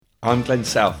I'm Glenn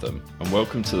Southam, and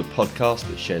welcome to the podcast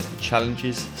that shares the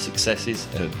challenges, successes,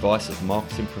 and advice of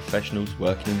marketing professionals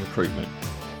working in recruitment.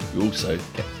 You also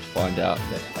get to find out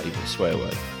their favourite swear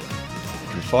word. You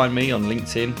can find me on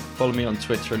LinkedIn, follow me on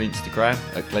Twitter and Instagram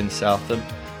at Glenn Southam,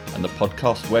 and the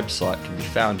podcast website can be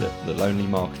found at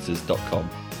thelonelymarketers.com,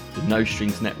 the no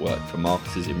strings network for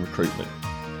marketers in recruitment.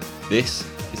 This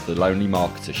is The Lonely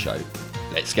Marketer Show.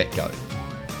 Let's get going.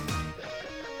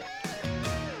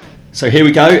 So here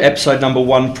we go, episode number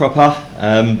 1 proper.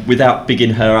 Without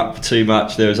bigging her up too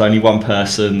much, there was only one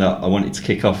person that I wanted to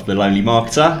kick off The Lonely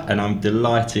Marketer, and I'm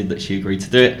delighted that she agreed to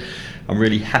do it. I'm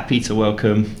really happy to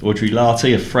welcome Audrey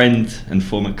Lartey, a friend and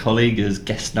former colleague, as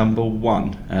guest number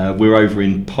 1. We're over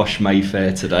in posh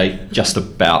Mayfair today, just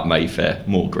about Mayfair,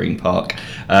 more Green Park,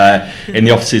 in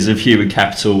the offices of Human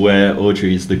Capital, where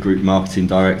Audrey is the Group Marketing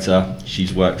Director.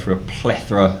 She's worked for a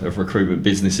plethora of recruitment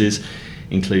businesses,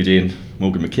 including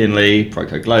Morgan McKinley,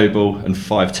 Proco Global, and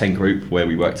 510 Group, where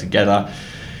we work together.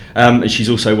 And she's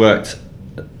also worked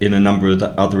in a number of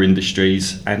other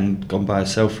industries and gone by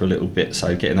herself for a little bit,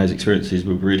 so getting those experiences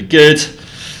were really good.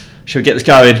 Shall we get this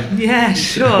going? Yeah,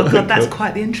 sure. God, that's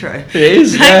quite the intro. It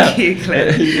is, Thank you,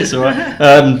 Cliff. It's all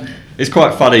right. It's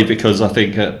quite funny because I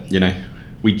think,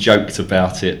 we joked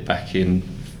about it back in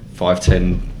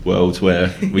 510 World,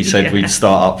 where we said we'd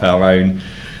start up our own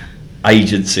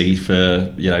agency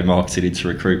for marketing into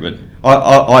recruitment.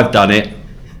 I've done it.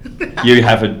 You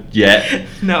haven't yet.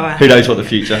 No, I haven't. Who knows what the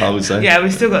future holds though? Yeah,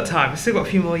 we've still got time. We've still got a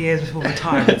few more years before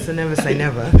retirement, so never say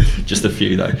never. Just a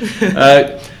few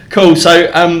though. Cool.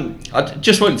 So I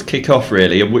just wanted to kick off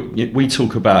really. We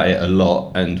talk about it a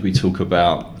lot, and we talk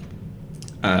about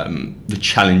the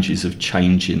challenges of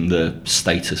changing the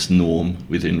status norm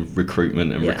within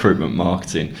recruitment and recruitment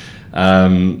marketing.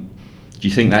 Do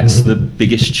you think that's the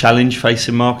biggest challenge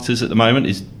facing marketers at the moment,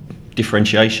 is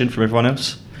differentiation from everyone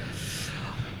else?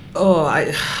 Oh,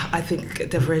 I think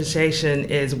differentiation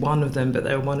is one of them, but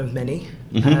they're one of many.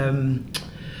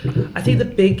 Mm-hmm. I think the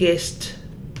biggest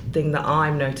thing that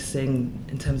I'm noticing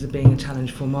in terms of being a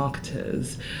challenge for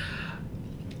marketers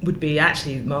would be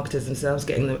actually marketers themselves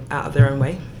getting them out of their own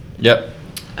way. Yep.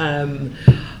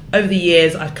 Over the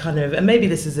years, I've and maybe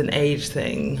this is an age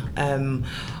thing,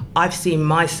 I've seen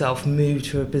myself move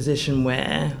to a position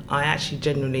where I actually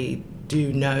genuinely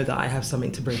do know that I have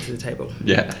something to bring to the table.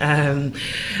 Yeah.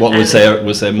 What was there?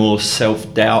 Was there more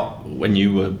self-doubt when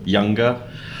you were younger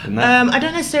than that? I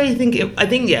don't necessarily think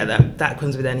that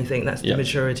comes with anything. That's the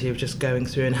maturity of just going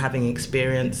through and having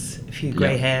experience, a few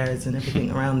grey hairs and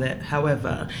everything around it.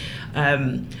 However,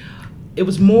 it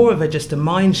was more of just a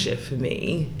mind shift for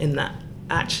me, in that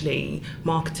actually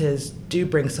marketers do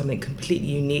bring something completely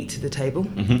unique to the table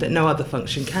that no other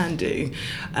function can do,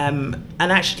 and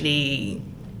actually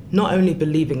not only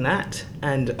believing that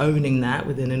and owning that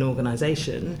within an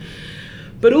organisation,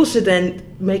 but also then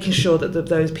making sure that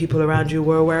those people around you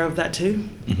were aware of that too.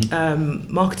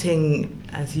 Marketing,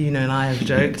 as you know and I have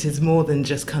joked, is more than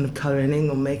just kind of colouring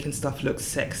or making stuff look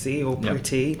sexy or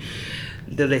pretty.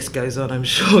 The list goes on. I'm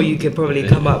sure you could probably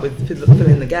come up with fill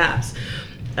in the gaps.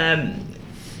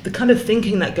 The kind of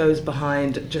thinking that goes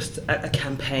behind just a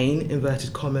campaign,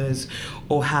 inverted commas,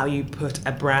 or how you put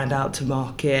a brand out to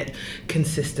market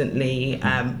consistently,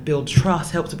 help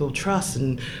to build trust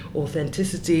and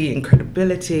authenticity and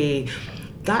credibility,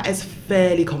 that is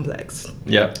fairly complex.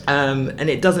 Yeah. And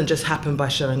it doesn't just happen by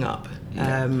showing up.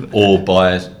 Or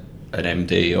by an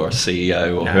MD or a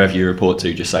CEO or whoever you report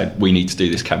to just saying, we need to do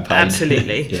this campaign.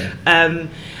 Absolutely.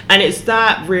 And it's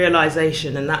that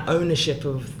realisation and that ownership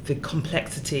of the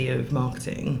complexity of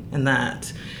marketing, and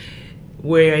that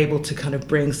we're able to kind of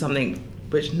bring something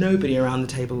which nobody around the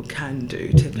table can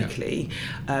do typically,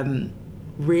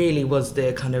 really was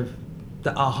the kind of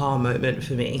the aha moment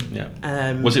for me.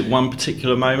 Was it one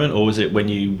particular moment, or was it when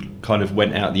you kind of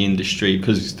went out the industry?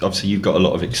 Because obviously you've got a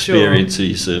lot of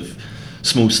experiences of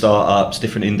small startups,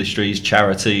 different industries,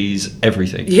 charities,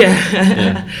 everything.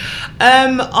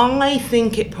 I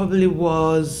think it probably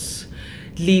was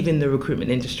leaving the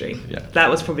recruitment industry. That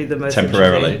was probably the most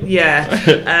temporarily.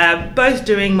 Both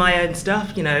doing my own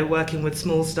stuff, working with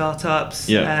small startups,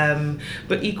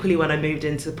 but equally when I moved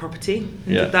into property and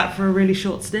did that for a really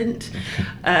short stint,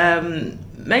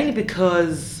 mainly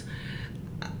because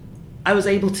I was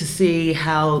able to see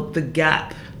how the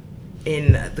gap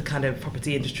in the kind of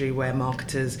property industry where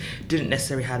marketers didn't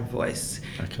necessarily have a voice.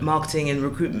 Marketing and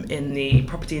recruitment in the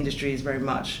property industry is very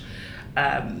much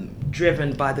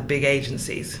driven by the big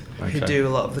agencies who do a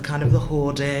lot of the kind of the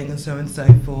hoarding and so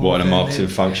forth. What a marketing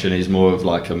function is more of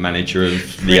like a manager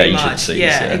of the agencies.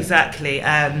 Exactly.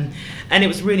 And it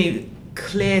was really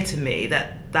clear to me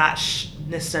that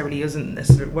necessarily isn't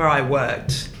necessarily where I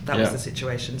worked. That was the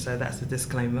situation, so that's the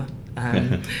disclaimer.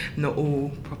 Not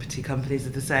all property companies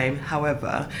are the same.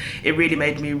 However, it really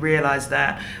made me realise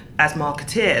that as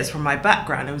marketeers, from my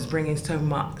background, I was bringing so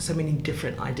many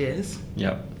different ideas.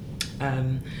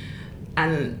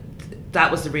 And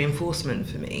that was the reinforcement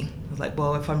for me. I was like,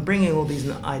 well, if I'm bringing all these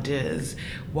ideas,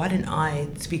 why didn't I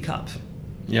speak up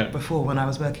before when I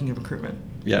was working in recruitment?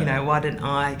 Why didn't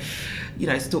I,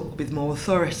 talk with more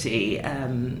authority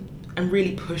and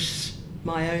really push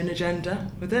my own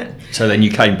agenda with it? So then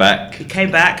you came back.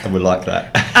 And were like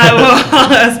that.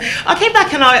 I came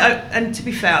back, and to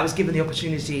be fair, I was given the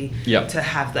opportunity to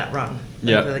have that run.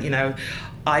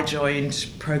 I joined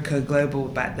Proco Global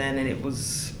back then, and it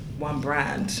was one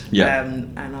brand,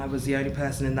 and I was the only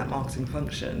person in that marketing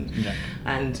function.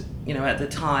 And at the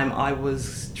time, I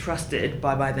was trusted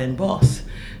by my then boss.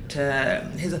 I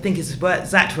think his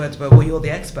exact words were, "Well, you're the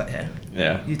expert here.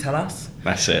 You tell us."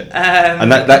 That's it.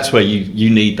 And that's where you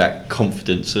need that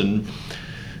confidence,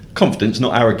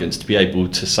 not arrogance, to be able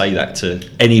to say that to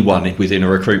anyone within a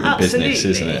recruitment business,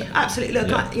 isn't it? Absolutely.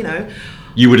 Look,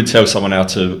 you wouldn't tell someone how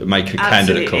to make a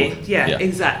candidate call. Yeah,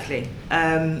 exactly.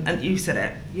 And you said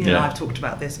it. I've talked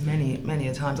about this many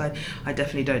a times. I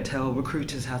definitely don't tell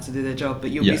recruiters how to do their job,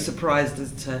 but you'll be surprised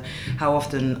as to how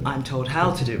often I'm told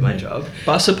how to do my job.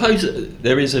 But I suppose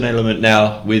there is an element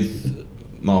now with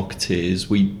marketeers.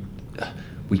 We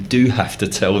do have to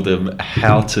tell them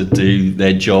how to do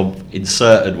their job in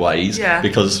certain ways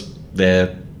because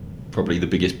they're probably the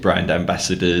biggest brand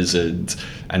ambassadors, and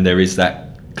there is that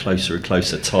closer and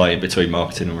closer tie between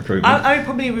marketing and recruitment. I would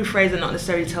probably rephrase and not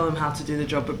necessarily tell them how to do the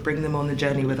job, but bring them on the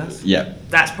journey with us.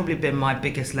 That's probably been my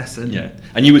biggest lesson.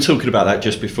 And you were talking about that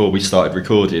just before we started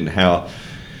recording, how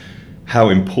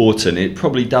important it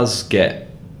probably does get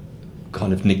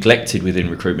kind of neglected within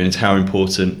recruitment is how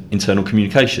important internal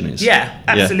communication is.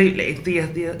 Absolutely.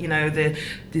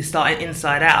 The starting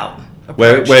inside out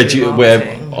where approach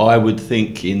where I would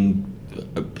think, in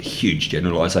a huge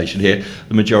generalisation here,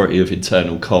 the majority of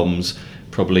internal comms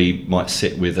probably might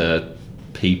sit with a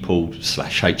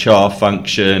people/HR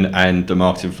function, and the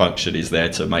marketing function is there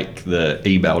to make the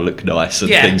email look nice and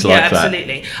things like that.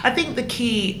 Absolutely. I think the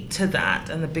key to that,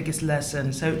 and the biggest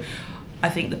lesson, so I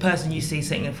think the person you see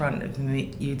sitting in front of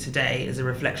you today is a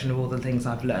reflection of all the things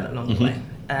I've learned along the way.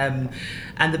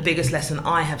 And the biggest lesson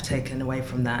I have taken away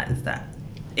from that is that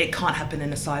it can't happen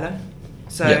in a silo.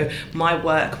 So my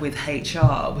work with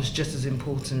HR was just as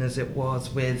important as it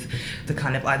was with the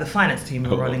kind of either finance team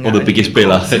or running or the biggest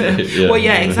biller.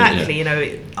 Exactly.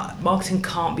 Marketing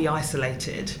can't be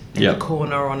isolated in a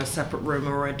corner or on a separate room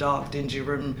or a dark, dingy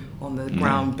room on the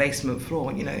ground basement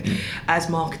floor. As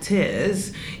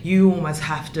marketeers, you almost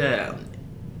have to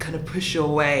kind of push your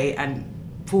way and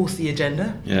force the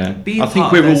agenda. I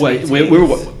think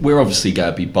we're obviously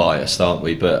going to be biased, aren't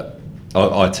we? But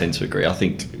I tend to agree. I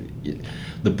think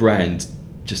the brand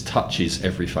just touches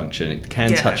every function. It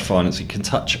can touch finance, it can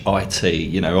touch IT.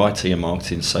 IT and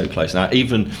marketing is so close. Now,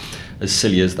 even as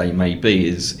silly as they may be,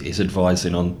 is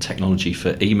advising on technology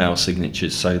for email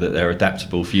signatures so that they're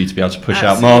adaptable for you to be able to push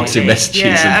out marketing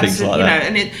messages and things like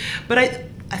that. But I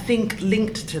think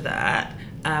linked to that,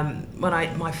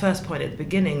 my first point at the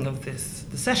beginning of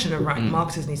the session of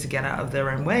marketers need to get out of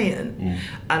their own way, and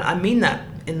I mean that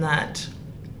in that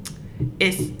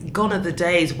it's gone are the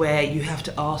days where you have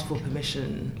to ask for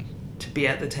permission to be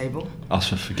at the table. Ask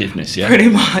for forgiveness, Pretty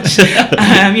much.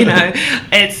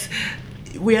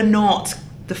 We are not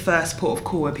the first port of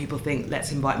call where people think,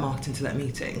 let's invite marketing to that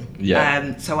meeting.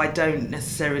 So I don't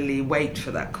necessarily wait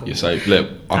for that call. You say, look,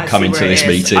 I'm coming to this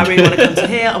meeting. I really want to come to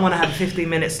here. I want to have a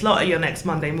 15-minute slot at your next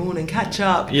Monday morning catch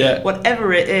up.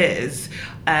 Whatever it is,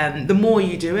 the more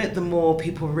you do it, the more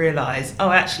people realise,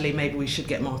 actually, maybe we should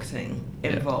get marketing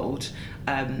involved.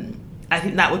 I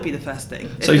think that would be the first thing.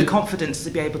 So the confidence to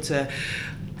be able to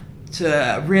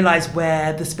realise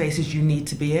where the spaces you need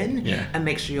to be in and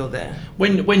make sure you're there.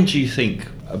 When do you think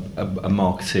a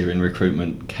marketer in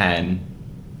recruitment can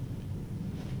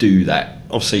do that?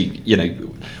 Obviously,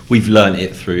 we've learned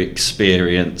it through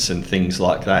experience and things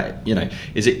like that.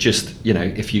 Is it just,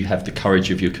 if you have the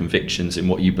courage of your convictions in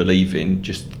what you believe in,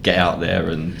 just get out there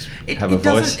and have a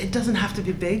voice? It doesn't have to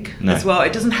be big as well.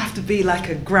 It doesn't have to be like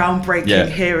a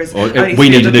groundbreaking here is. We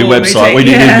need a new website. We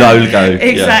need a new logo.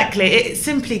 Exactly. It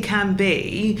simply can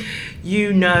be,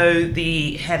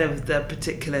 the head of the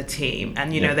particular team,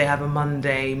 and they have a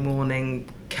Monday morning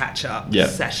catch-up Yeah.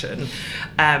 session,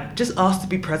 just ask to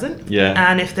be present. Yeah.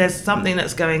 And if there's something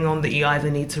that's going on that you either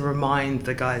need to remind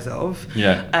the guys of,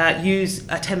 use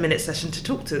a 10-minute session to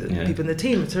talk to people in the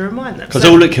team to remind them. Because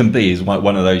all it can be is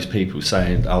one of those people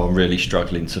saying, oh, I'm really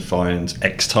struggling to find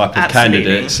X type of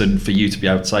candidates, and for you to be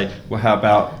able to say, well, how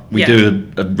about we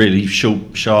do a really short,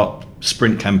 sharp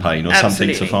sprint campaign or something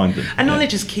to find them. And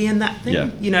knowledge is key in that thing. Yeah.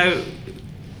 You know,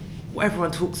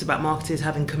 everyone talks about marketers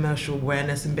having commercial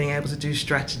awareness and being able to do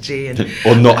strategy, and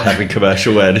or not having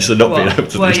commercial awareness and not being able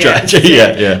to do strategy.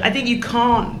 I think you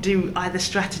can't do either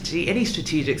strategy, any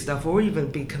strategic stuff, or even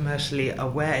be commercially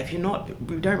aware if you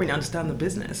don't really understand the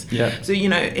business. So, you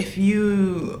know,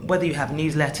 whether you have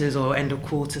newsletters or end of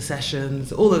quarter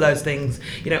sessions, all of those things,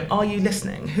 you know, are you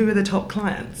listening? Who are the top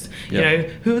clients? You know,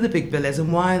 who are the big billers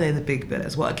and why are they the big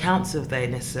billers? What accounts have they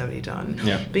necessarily done?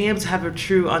 Being able to have a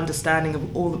true understanding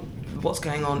of all what's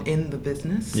going on in the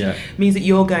business means that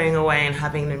you're going away and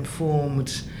having an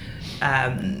informed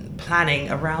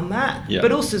planning around that.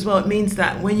 But also as well, it means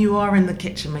that when you are in the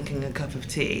kitchen making a cup of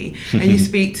tea and you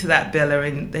speak to that biller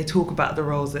and they talk about the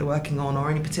roles they're working on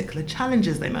or any particular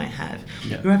challenges they might have,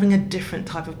 you're having a different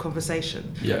type of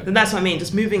conversation. And that's what I mean,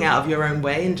 just moving out of your own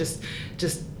way and just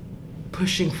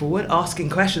pushing forward, asking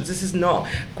questions. This is not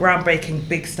groundbreaking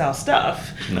big style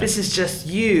stuff. This is just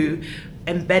you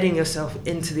embedding yourself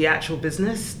into the actual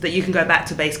business, that you can go back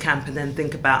to base camp and then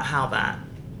think about how that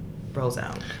rolls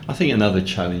out. I think another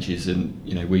challenge is, and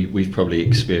you know, we've probably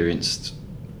experienced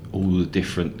all the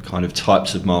different kind of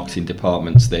types of marketing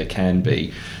departments there can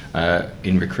be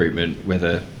in recruitment,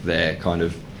 whether they're kind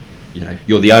of, you know,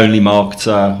 you're the only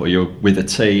marketer or you're with a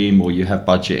team or you have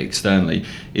budget externally,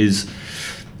 is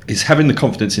having the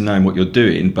confidence in knowing what you're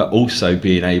doing, but also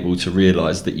being able to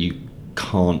realise that you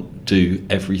can't do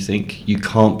everything. You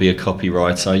can't be a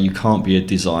copywriter, you can't be a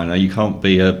designer, you can't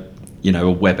be a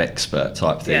web expert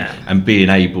type thing, and being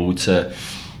able to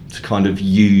kind of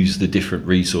use the different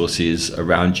resources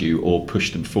around you or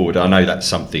push them forward. I know that's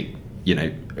something, you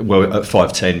know, well, at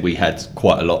 510 we had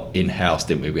quite a lot in-house,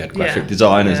 didn't we? We had graphic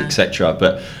designers, etc.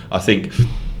 But I think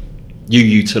you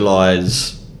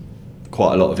utilise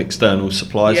quite a lot of external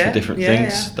suppliers for different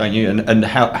things, don't you? And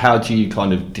how do you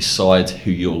kind of decide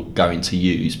who you're going to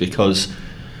use? Because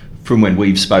from when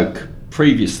we've spoke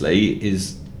previously,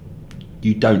 is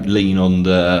you don't lean on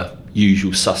the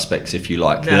usual suspects, if you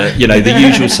like. The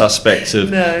usual suspects of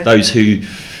those who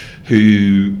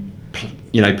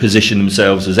you know, position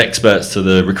themselves as experts to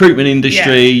the recruitment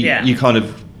industry. You kind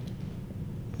of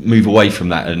move away from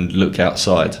that and look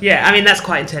outside. I mean, that's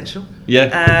quite intentional.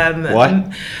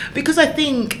 Why? Because I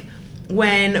think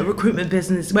when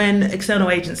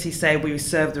external agencies say we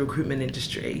serve the recruitment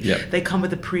industry, they come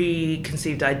with a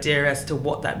preconceived idea as to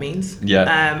what that means.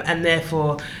 And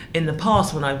therefore, in the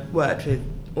past, when I've worked with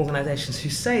organisations who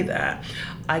say that,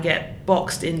 I get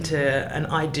boxed into an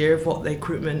idea of what the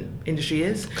recruitment industry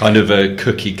is. Kind of a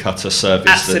cookie cutter service.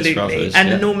 Absolutely.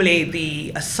 And normally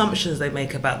the assumptions they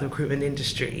make about the recruitment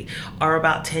industry are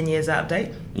about 10 years out of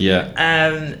date.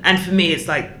 And for me, it's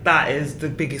like, that is the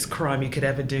biggest crime you could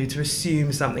ever do, to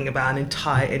assume something about an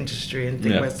entire industry and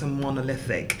think we're some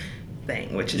monolithic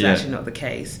thing, which is actually not the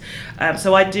case.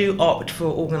 So I do opt for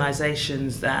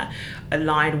organisations that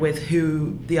align with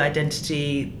who the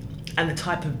identity and the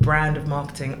type of brand of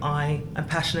marketing I am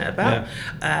passionate about.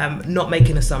 Not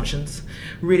making assumptions,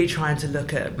 really trying to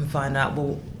look at and find out,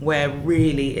 well, where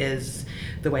really is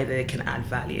the way that it can add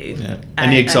value.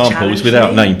 Any examples,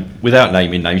 without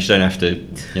naming names, you don't have to,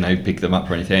 you know, pick them up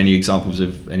or anything, any examples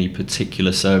of any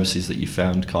particular services that you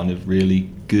found kind of really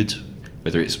good,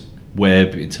 whether it's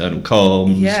web, internal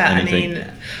comms, anything? I mean,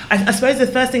 I suppose the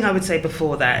first thing I would say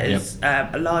before that is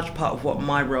a large part of what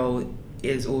my role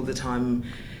is all the time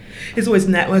is always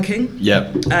networking.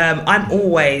 I'm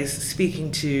always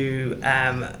speaking to,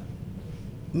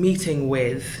 meeting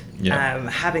with,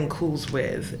 having calls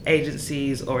with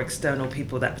agencies or external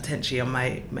people that potentially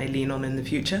I may lean on in the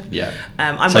future.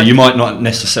 So you might not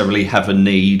necessarily have a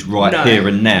need here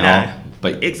and now.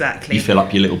 But exactly, you fill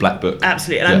up your little black book.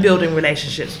 Absolutely, and I'm building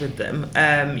relationships with them.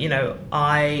 You know,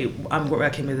 I'm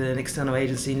working with an external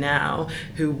agency now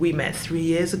who we met 3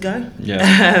 years ago.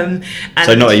 And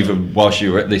so not even whilst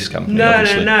you were at this company. No.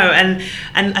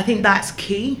 And I think that's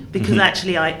key, because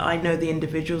actually I know the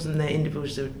individuals, and the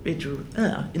individuals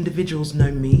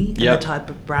know me and the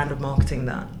type of brand of marketing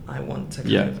that I want to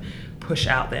kind of push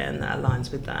out there, and that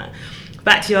aligns with that.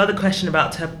 Back to your other question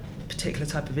about particular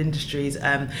type of industries,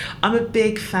 I'm a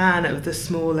big fan of the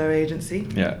smaller agency.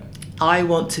 I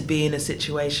want to be in a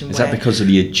situation where... Is that because of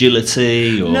the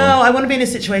agility? Or? No, I want to be in a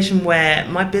situation where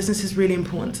my business is really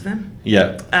important to them.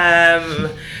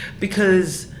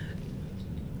 Because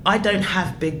I don't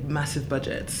have big, massive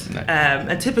budgets. No.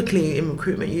 And typically in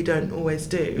recruitment, you don't always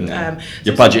do. No.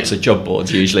 Your budgets are job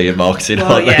boards usually in marketing,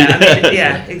 well, aren't yeah, they?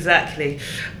 yeah, exactly.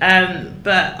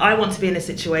 But I want to be in a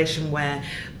situation where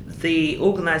the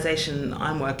organisation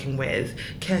I'm working with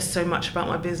cares so much about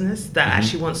my business that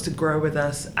actually wants to grow with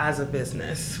us as a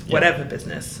business, whatever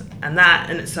business. And that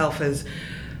in itself has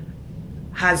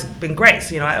been great.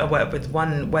 So, I work with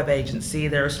one web agency.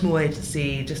 They're a small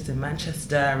agency just in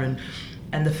Manchester,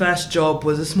 and the first job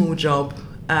was a small job.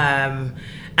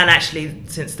 And actually,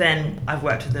 since then, I've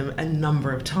worked with them a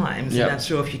number of times. Yep. And I'm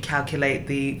sure if you calculate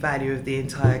the value of the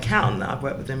entire account that I've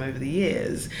worked with them over the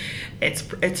years,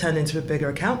 it turned into a bigger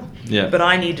account. Yeah. But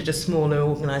I needed a smaller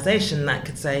organisation that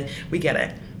could say, we get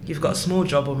it. You've got a small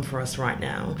job on for us right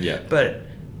now. Yeah. But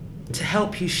to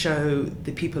help you show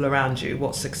the people around you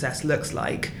what success looks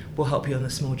like will help you on the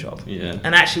small job. Yeah.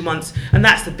 And actually and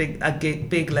that's the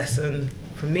big lesson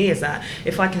for me, is that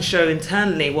if I can show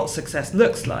internally what success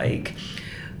looks like,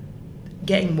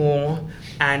 getting more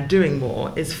and doing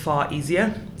more is far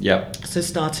easier. Yeah. So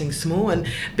starting small, and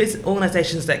business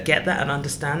organizations that get that and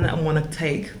understand that and want to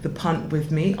take the punt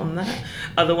with me on that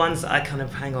are the ones that I kind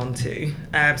of hang on to.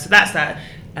 So that's that.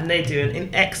 And they do an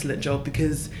excellent job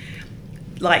because,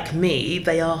 like me,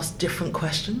 they ask different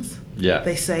questions. Yeah.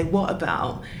 They say, what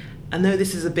about, I know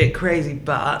this is a bit crazy,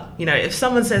 but, if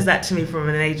someone says that to me from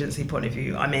an agency point of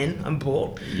view, I'm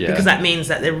bought. Yeah. Because that means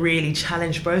that they really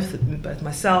challenge both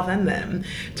myself and them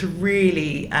to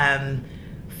really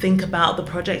think about the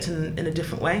project in a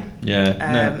different way. Yeah.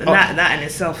 And that in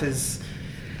itself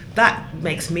that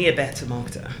makes me a better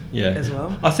marketer as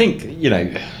well. I think,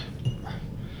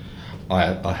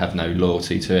 I have no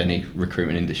loyalty to any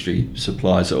recruitment industry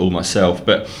suppliers at all myself,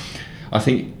 but I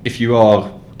think if you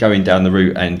are going down the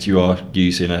route and you are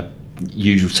using a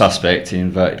usual suspect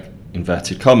in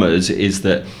inverted commas, is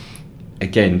that,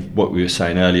 again, what we were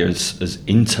saying earlier as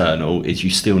internal, is you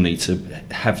still need to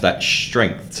have that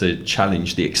strength to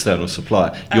challenge the external supplier.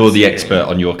 Absolutely. You're the expert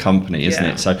on your company, isn't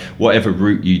Yeah. it? So whatever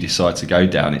route you decide to go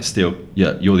down, it's still,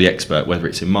 you're the expert, whether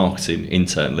it's in marketing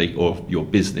internally or your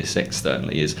business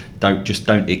externally.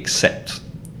 Don't accept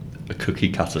a cookie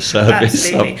cutter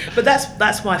service. Absolutely. But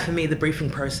that's why for me the briefing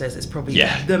process is probably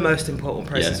the most important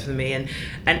process for me, and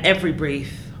every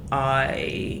brief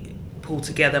I pull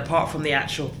together, apart from the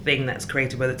actual thing that's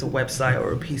created, whether it's a website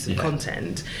or a piece of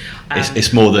content,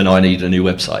 it's more than I need a new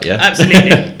website.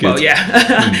 Absolutely. Well,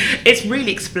 it's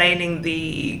really explaining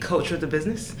the culture of the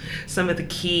business, some of the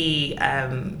key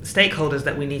stakeholders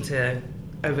that we need to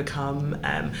overcome.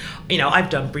 I've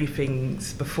done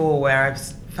briefings before where I've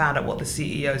found out what the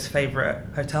CEO's favourite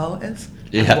hotel is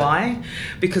and why,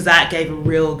 because that gave a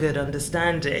real good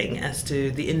understanding as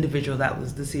to the individual that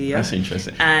was the CEO. That's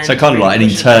interesting. And so kind of like an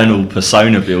internal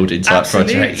persona building type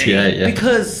project. Yeah.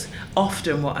 Because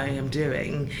often what I am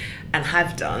doing and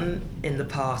have done in the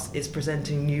past is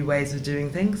presenting new ways of doing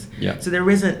things. Yeah. So there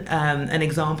isn't an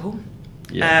example.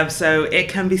 Yeah. So it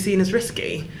can be seen as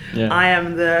risky. Yeah. I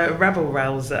am the rabble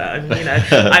rouser. And,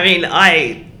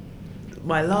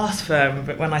 my last firm,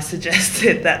 but when I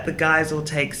suggested that the guys all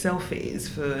take selfies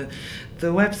for the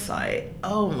website,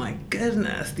 oh my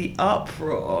goodness, the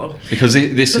uproar. Because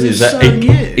this is so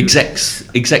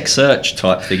exec search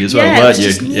type thing as well, weren't you?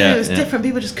 It was different.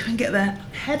 People just couldn't get their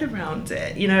head around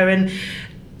it,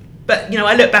 But,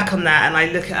 I look back on that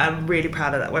and I'm really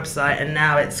proud of that website, and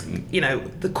now it's,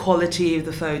 the quality of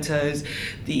the photos,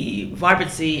 the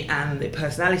vibrancy and the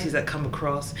personalities that come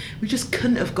across. We just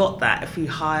couldn't have got that if we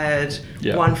hired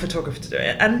one photographer to do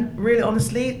it. And really,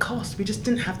 honestly, it cost. We just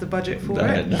didn't have the budget for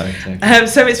it. No, exactly.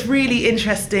 So it's really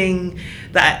interesting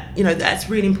that, that's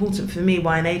really important for me,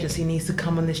 why an agency needs to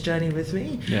come on this journey with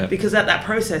me. Yeah. Because at that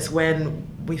process, when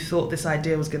we thought this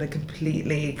idea was going to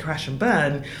completely crash and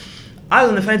burn, I was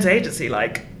on the phone to agency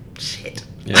like, shit,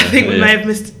 I think we may have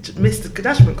missed a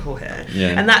judgment call here.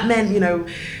 Yeah. And that meant,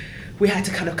 we had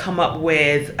to kind of come up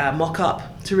with a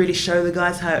mock-up to really show the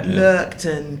guys how it looked.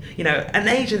 And, an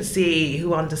agency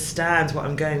who understands what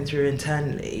I'm going through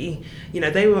internally,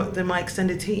 they're my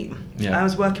extended team. Yeah. I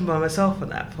was working by myself at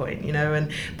that point,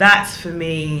 and that's for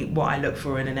me what I look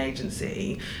for in an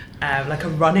agency, like a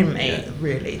running mate,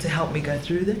 really, to help me go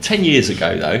through this. 10 years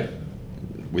ago, though,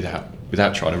 without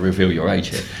trying to reveal your age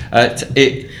here,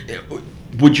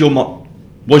 was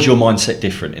your mindset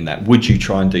different in that? Would you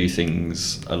try and do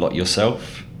things a lot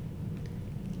yourself?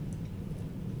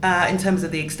 In terms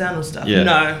of the external stuff? Yeah.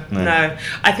 No.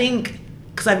 I think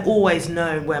because I've always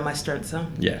known where my strengths are.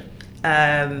 Yeah.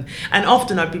 And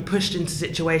often I'd be pushed into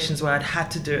situations where I'd had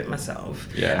to do it myself.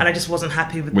 Yeah. And I just wasn't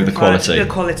happy with the quality. The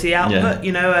quality output.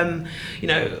 Yeah.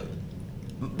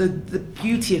 the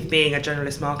beauty of being a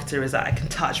generalist marketer is that I can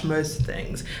touch most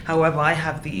things. However, I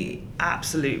have the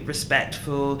absolute respect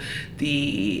for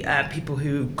the people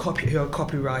who are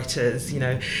copywriters, you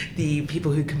know, the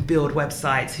people who can build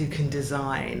websites, who can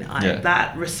design.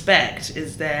 That respect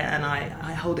is there, and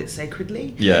I hold it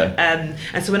sacredly. And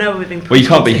so whenever we've been... Well, you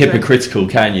can't be hypocritical,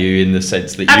 can you, in the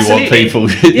sense that you want people...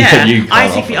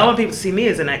 I want people to see me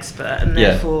as an expert, and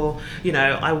therefore, you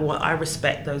know, I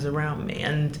respect those around me.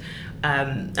 And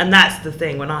that's the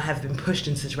thing, when I have been pushed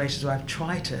in situations where I've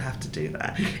tried to have to do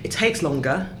that, it takes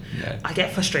longer. I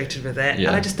get frustrated with it, and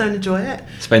I just don't enjoy it.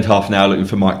 Spend half an hour looking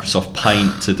for Microsoft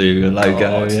Paint to do a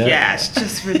logo. It's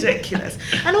just ridiculous.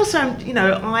 And also, you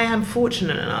know, I am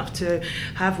fortunate enough to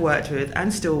have worked with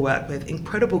and still work with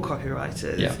incredible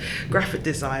copywriters, graphic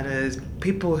designers,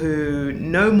 people who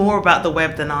know more about the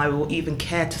web than I will even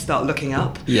care to start looking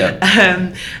up.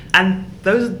 And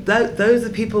those are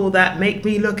people that make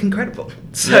me look incredible.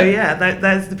 So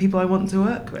those are the people I want to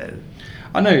work with.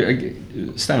 I know,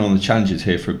 staying on the challenges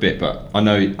here for a bit, but I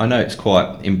know it's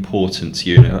quite important to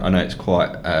you. I know it's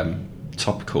quite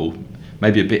topical,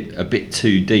 maybe a bit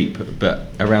too deep, but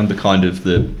around the kind of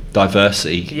the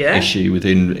diversity issue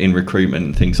in recruitment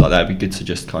and things like that. It'd be good to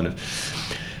just kind of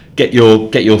get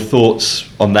your thoughts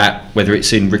on that, whether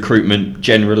it's in recruitment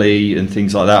generally and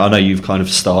things like that. I know you've kind of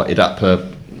started up a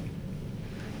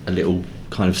little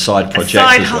kind of side project. A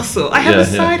side hustle. I have a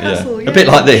side hustle. A bit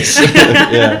like this.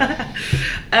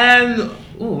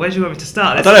 Where do you want me to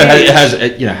start? I don't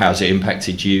know. How's it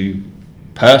impacted you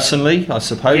personally, I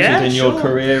suppose, within your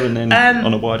career and then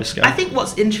on a wider scale? I think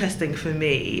what's interesting for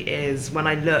me is when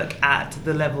I look at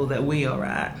the level that we are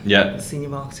at, the senior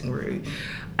marketing route,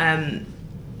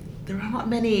 there are not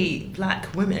many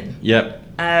black women.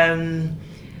 And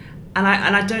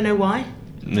I don't know why.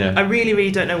 I really, really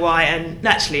don't know why, and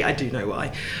actually I do know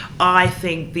why. I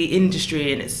think the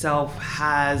industry in itself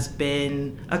has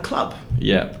been a club.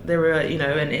 There are, you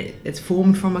know, and it's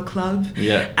formed from a club.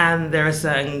 And there are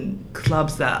certain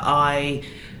clubs that I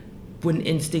wouldn't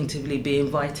instinctively be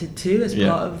invited to as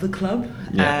part of the club.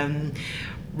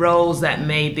 Roles that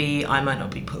maybe I might not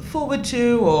be put forward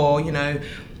to, or, you know,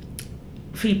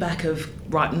 feedback of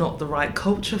not the right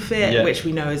culture fit, which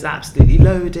we know is absolutely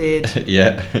loaded.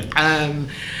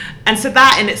 And so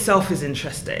that in itself is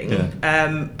interesting.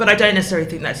 But I don't necessarily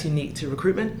think that's unique to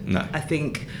recruitment. No. I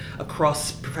think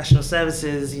across professional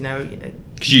services, you know,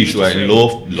 because you used to work in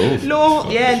law,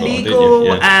 legal,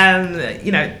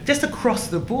 you know, just across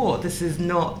the board. This is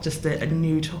not just a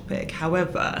new topic.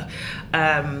 However,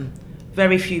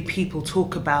 very few people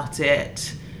talk about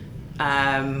it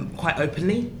quite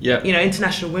openly. You know,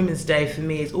 International Women's Day for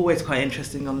me is always quite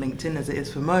interesting on LinkedIn, as it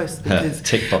is for most. Because,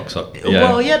 tick box up.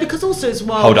 Because also as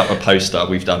well, hold up a poster,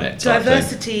 we've done it.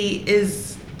 Diversity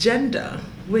is gender,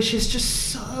 which is just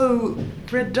so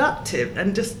reductive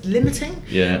and just limiting.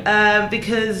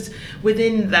 Because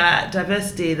within that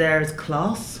diversity there is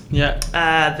class.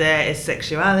 There is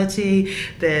sexuality,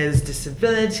 there's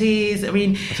disabilities. I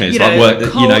mean, I think it's like work.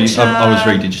 You know, I was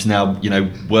reading just now. You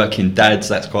know, working dads,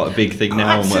 that's quite a big thing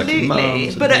now. Absolutely, and working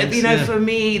mums. But you know, for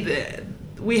me,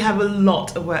 we have a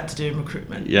lot of work to do in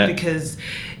recruitment because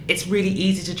it's really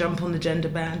easy to jump on the gender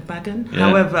bandwagon.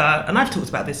 However, and I've talked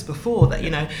about this before, that,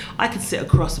 you know, I could sit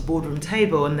across a boardroom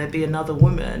table and there'd be another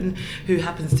woman who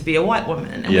happens to be a white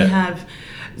woman, and we have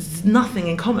nothing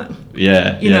in common.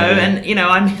 And you know,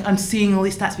 I'm seeing all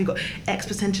these stats. We've got X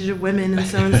percentage of women and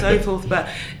so on and so forth. But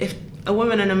if a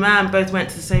woman and a man both went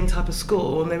to the same type of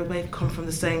school and they both come from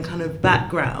the same kind of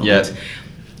background,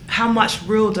 how much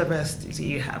real diversity do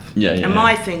you have?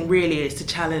 My thing really is to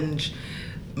challenge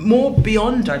more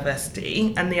beyond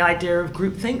diversity and the idea of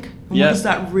groupthink. What does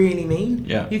that really mean?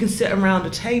 You can sit around a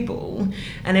table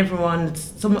and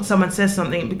someone says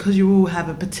something, because you all have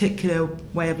a particular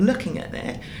way of looking at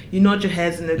it, you nod your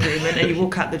heads in agreement and you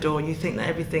walk out the door and you think that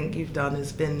everything you've done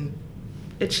has been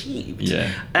achieved.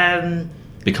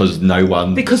 Because no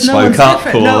one because spoke up,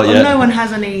 or no one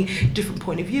has any different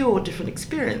point of view or different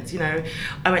experience. You know,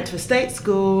 I went to a state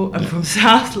school. I'm from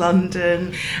South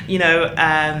London. You know,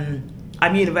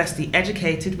 I'm university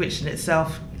educated, which in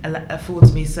itself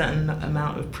affords me a certain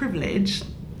amount of privilege.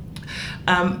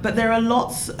 But there are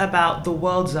lots about the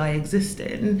worlds I exist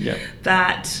in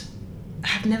that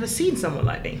have never seen someone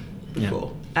like me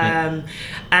before. And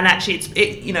actually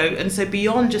you know, and so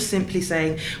beyond just simply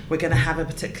saying we're going to have a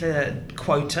particular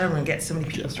quota and get so many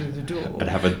people through the door and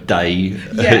have a day,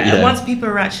 and once people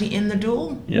are actually in the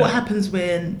door, what happens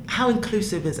how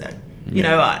inclusive is it? You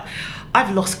know,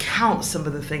 I've lost count some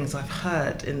of the things I've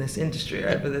heard in this industry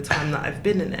over the time that I've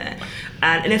been in it,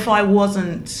 and if I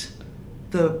wasn't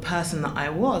the person that I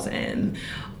was in,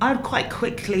 I'd quite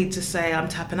quickly to say I'm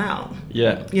tapping out.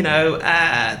 Yeah. You know,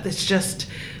 there's just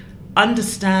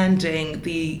understanding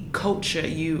the culture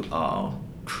you are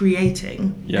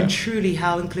creating and truly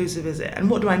how inclusive is it. And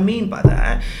what do I mean by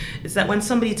that is that when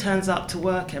somebody turns up to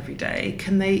work every day,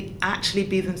 can they actually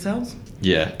be themselves?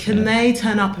 Can they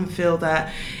turn up and feel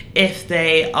that if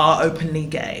they are openly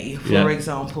gay, for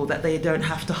example, that they don't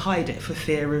have to hide it for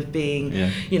fear of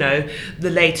being, you know,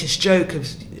 the latest joke of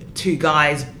two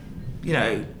guys, you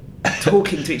know,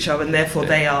 talking to each other, and therefore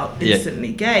they are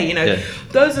instantly gay. You know,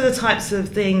 those are the types of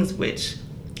things which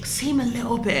seem a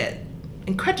little bit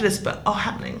incredulous, but are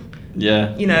happening.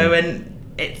 You know,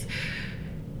 and it's.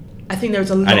 I think there's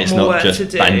a lot more work to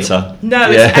do. Banter. No,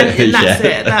 and that's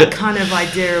it. That kind of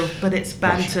idea of, but it's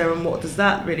banter, and what does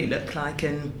that really look like?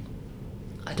 And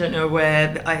I don't know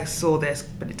where I saw this,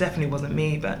 but it definitely wasn't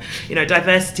me. But, you know,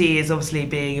 diversity is obviously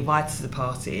being invited to the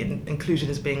party, and inclusion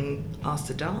is being asked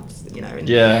to dance, you know. And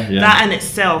that in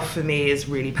itself, for me, is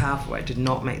really powerful. I did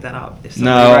not make that up. If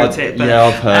somebody wrote it. But,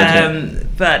 I've heard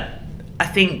it. But I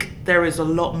think there is a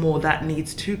lot more that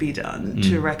needs to be done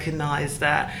to recognise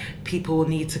that people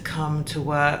need to come to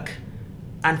work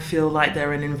and feel like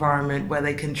they're in an environment where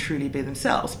they can truly be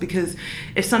themselves. Because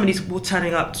if somebody's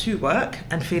turning up to work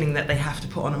and feeling that they have to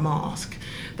put on a mask,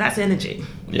 that's energy.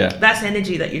 That's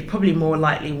energy that you'd probably more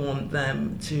likely want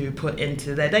them to put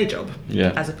into their day job,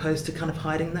 as opposed to kind of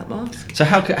hiding that mask. So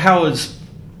how is,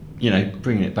 you know,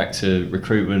 bringing it back to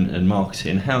recruitment and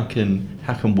marketing, how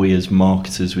can we as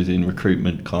marketers within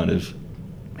recruitment kind of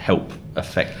help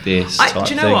affect this type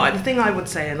do you know thing? what? The thing I would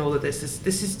say in all of this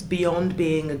is beyond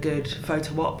being a good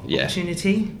photo op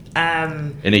opportunity.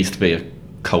 It needs to be a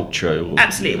culture,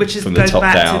 absolutely, which is goes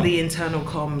back to the internal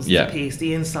comms piece,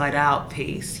 the inside out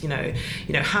piece. You know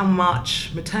how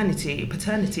much maternity,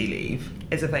 paternity leave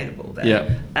is available there.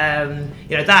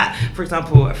 You know that, for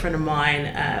example, a friend of mine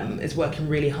is working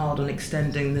really hard on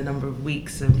extending the number of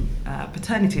weeks of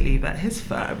paternity leave at his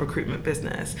recruitment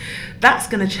business. That's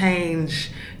going to change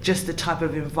just the type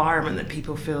of environment that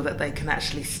people feel that they can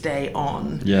actually stay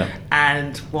on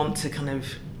and want to kind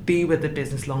of be with the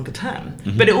business longer term.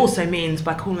 But it also means,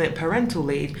 by calling it parental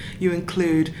leave, you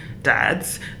include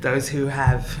dads, those who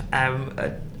have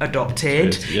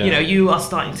adopted. You know, you are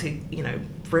starting to, you know,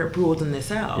 broaden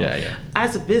this out.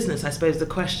 As a business, I suppose the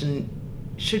question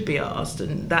should be asked,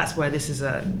 and that's where this is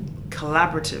a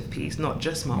collaborative piece, not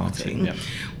just marketing.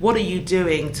 What are you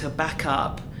doing to back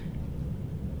up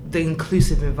the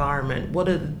inclusive environment? What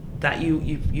are that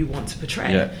you want to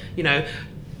portray? You know,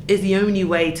 is the only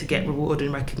way to get reward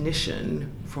and recognition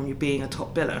from you being a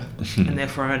top biller and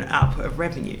therefore an output of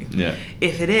revenue?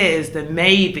 If it is, then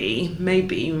maybe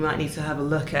we might need to have a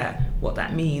look at what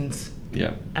that means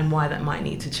and why that might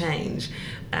need to change.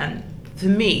 And to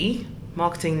me,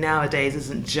 marketing nowadays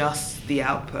isn't just the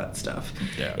output stuff.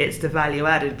 It's the value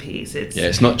added piece.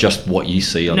 It's not just what you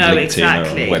see on LinkedIn or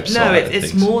on a website. No,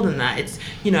 it's more than that. It's,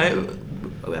 you know,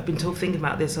 I've been thinking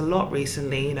about this a lot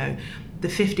recently. You know, the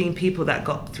 15 people that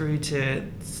got through to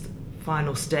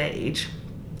final stage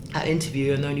at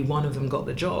interview and only one of them got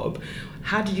the job,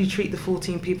 how did you treat the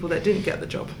 14 people that didn't get the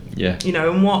job? You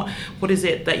know, and what is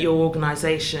it that your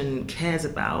organisation cares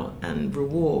about and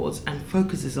rewards and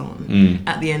focuses on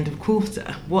at the end of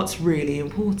quarter? What's really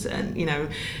important? You know,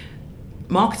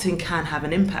 marketing can have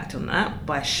an impact on that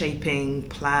by shaping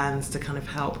plans to kind of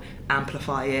help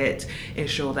amplify it,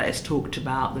 ensure that it's talked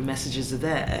about, the messages are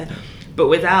there. But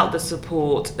without the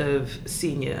support of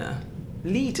senior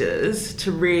leaders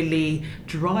to really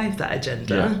drive that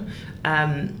agenda,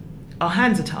 our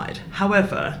hands are tied.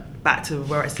 However, back to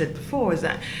where I said before, is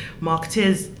that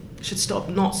marketers should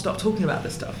not stop talking about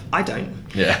this stuff. I don't.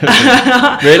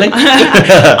 Really?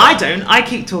 I don't. I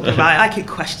keep talking about it. I keep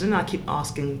questioning. I keep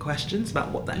asking questions about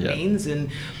what that means.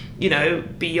 And, you know,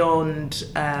 beyond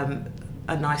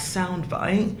a nice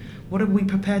soundbite, what are we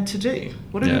prepared to do?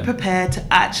 What are we prepared to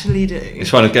actually do?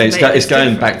 It's one again. It's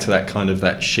going back to that kind of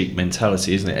that sheep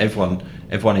mentality, isn't it?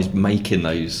 Everyone is making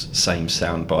those same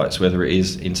sound bites, whether it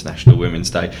is International Women's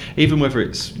Day, even whether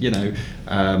it's, you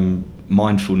know,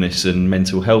 mindfulness and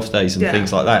mental health days and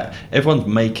things like that. Everyone's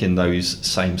making those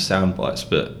same sound bites,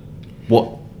 but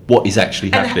what is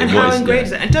actually happening? And how ingrained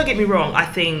is it? And don't get me wrong, I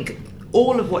think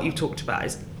all of what you've talked about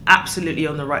is absolutely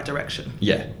on the right direction.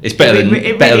 It's better than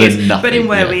nothing. But in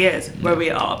where we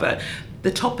are. But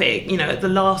the topic, you know, at the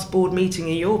last board meeting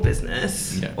in your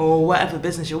business or whatever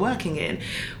business you're working in,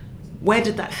 where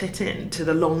did that fit in to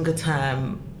the longer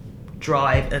term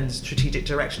drive and strategic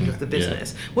direction of the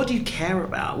business? What do you care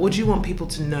about? What do you want people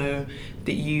to know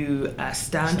that you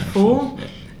stand for?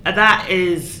 That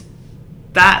is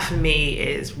that for me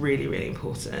is really, really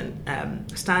important.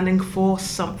 Standing for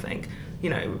something,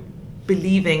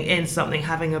 believing in something,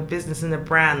 having a business and a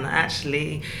brand that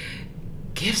actually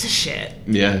gives a shit.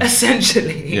 Yeah.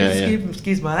 Essentially. Yeah,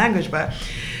 Excuse my language, but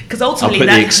because ultimately I'll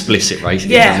put the explicit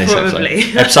rating yeah, on this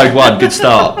probably. Episode 1, good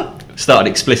start. Start an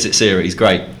explicit series,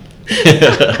 great.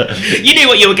 You knew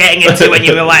what you were getting into when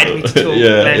you invited me to talk.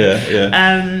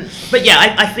 Yeah. But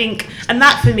yeah, I think, and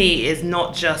that for me is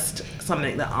not just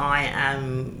something that I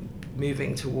am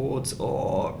moving towards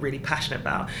or really passionate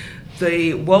about.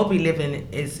 The world we live in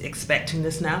is expecting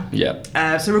this now.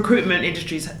 Yeah. So recruitment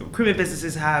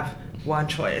businesses have one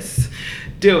choice: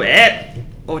 do it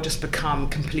or just become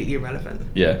completely irrelevant.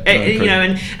 Yeah.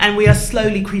 And we are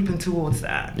slowly creeping towards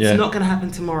that. Yeah. It's not going to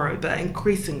happen tomorrow, but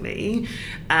increasingly,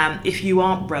 if you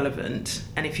aren't relevant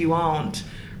and if you aren't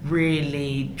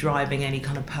really driving any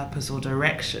kind of purpose or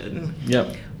direction,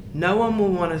 no one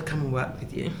will want to come and work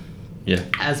with you. Yeah.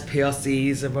 As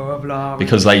PLCs and blah blah blah.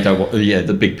 Because they don't want,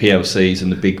 the big PLCs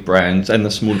and the big brands and the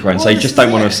smaller brands, they just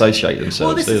don't want to associate themselves.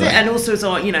 Well, this do is they? it, and also it's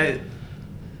all,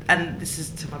 and this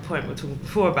is to my point we were talking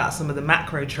before about some of the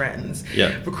macro trends.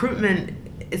 Yeah. Recruitment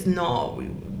is not.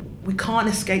 We can't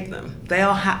escape them. They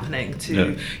are happening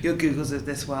to your Googles of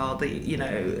this world.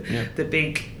 The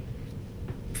big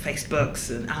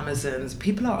Facebooks and Amazons.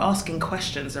 People are asking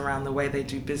questions around the way they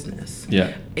do business.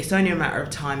 Yeah. It's only a matter of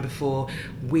time before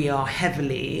we are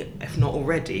heavily, if not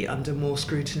already, under more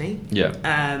scrutiny.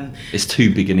 Yeah. It's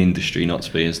too big an industry not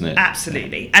to be, isn't it?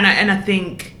 Absolutely. And I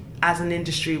think as an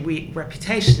industry, we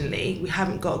reputationally, we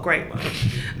haven't got a great one.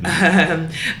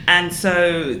 And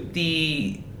so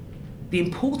the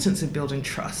importance of building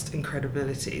trust and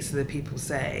credibility so that people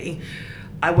say,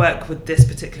 I work with this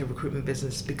particular recruitment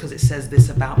business because it says this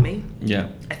about me. Yeah.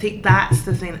 I think that's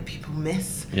the thing that people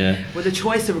miss. Yeah. Well, the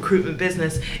choice of recruitment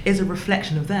business is a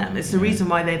reflection of them. It's the reason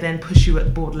why they then push you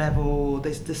at board level,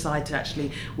 they decide to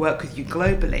actually work with you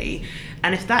globally.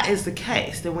 And if that is the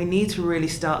case, then we need to really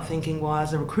start thinking, well,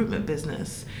 as a recruitment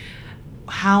business,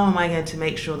 how am I going to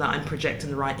make sure that I'm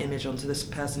projecting the right image onto this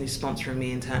person who's sponsoring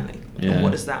me internally? Yeah. And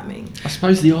what does that mean? I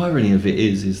suppose the irony of it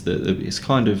is that it's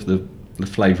kind of the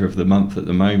flavour of the month at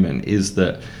the moment, is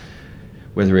that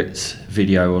whether it's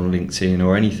video on LinkedIn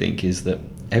or anything, is that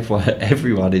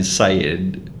everyone is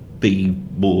saying be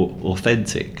more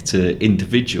authentic to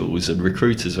individuals and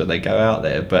recruiters when they go out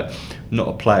there, but not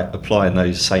applying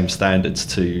those same standards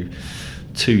to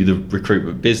the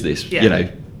recruitment business.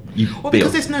 Yeah.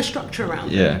 Because there's no structure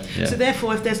around it. Yeah. So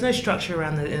therefore, if there's no structure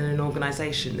around it in an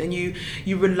organisation, then you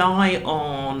rely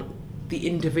on the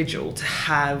individual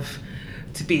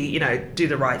to be, do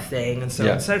the right thing and so on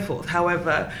and so forth.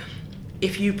 However,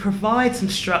 if you provide some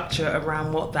structure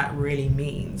around what that really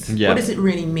means, what does it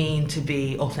really mean to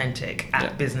be authentic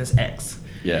at business X?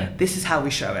 Yeah. This is how we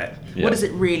show it. Yeah. What does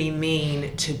it really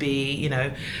mean to be,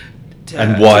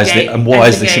 and why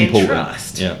is this important?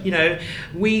 Trust. Yeah.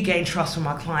 We gain trust from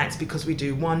our clients because we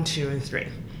do 1, 2, and 3.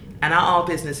 And at our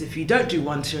business, if you don't do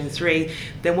 1, 2, and 3,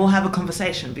 then we'll have a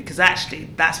conversation, because actually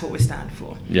that's what we stand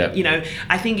for. Yeah.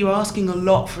 I think you're asking a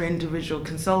lot for individual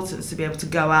consultants to be able to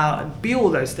go out and be all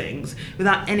those things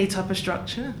without any type of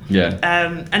structure. Yeah.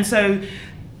 And so,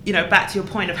 back to your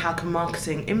point of how can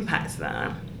marketing impact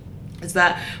that, is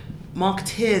that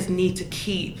marketeers need to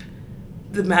keep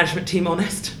the management team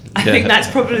honest. I think that's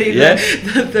probably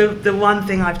the one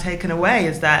thing I've taken away,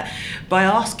 is that by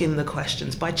asking the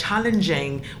questions, by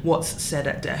challenging what's said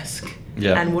at desk,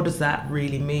 and what does that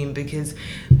really mean, because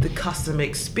the customer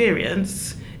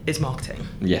experience is marketing.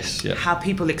 Yes, yeah. How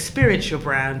people experience your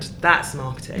brand, that's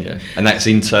marketing. Yeah. And that's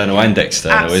internal and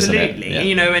external, Absolutely. isn't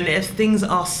it? Yeah. And if things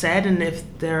are said, and if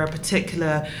there are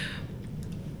particular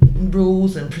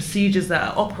rules and procedures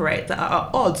that operate that are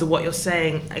at odds of what you're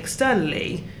saying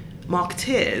externally,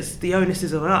 marketeers, the onus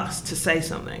is on us to say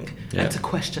something and to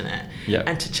question it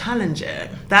and to challenge it.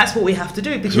 That's what we have to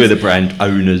do, because we're the brand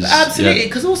owners. Absolutely,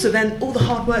 because also then all the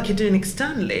hard work you're doing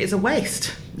externally is a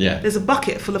waste. Yeah. There's a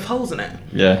bucket full of holes in it.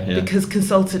 Yeah. Because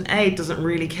consultant A doesn't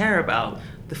really care about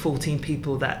the 14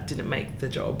 people that didn't make the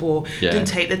job, or didn't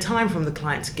take the time from the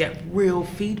client to get real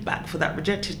feedback for that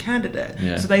rejected candidate.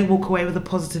 Yeah. So they walk away with a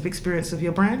positive experience of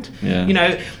your brand.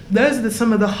 Yeah. Those are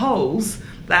some of the holes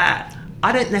that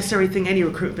I don't necessarily think any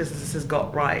recruitment business has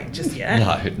got right just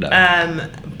yet. No.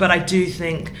 But I do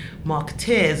think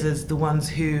marketeers, as the ones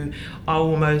who are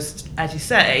almost, as you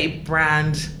say,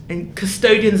 brand and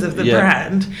custodians of the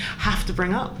brand, have to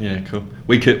bring up. Yeah, cool.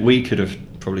 We could have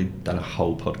probably done a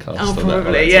whole podcast. Oh, on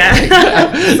probably,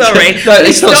 that. Sorry. No,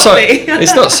 it's not sorry.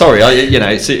 It's not sorry.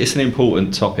 It's an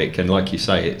important topic, and like you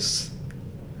say, it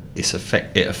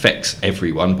affects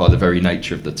everyone by the very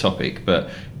nature of the topic. But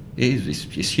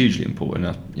It's hugely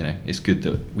important. It's good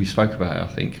that we spoke about it.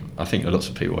 I think lots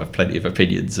of people have plenty of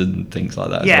opinions and things like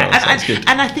that. Yeah, as well, so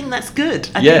and I think that's good.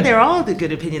 I think there are the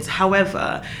good opinions.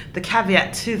 However, the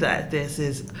caveat to this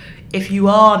is, if you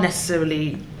are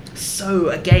necessarily so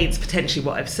against potentially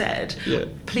what I've said,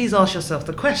 please ask yourself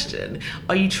the question: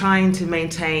 are you trying to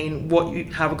maintain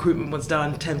how recruitment was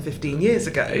done 10, 15 years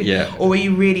ago? Or are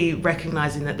you really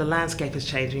recognising that the landscape has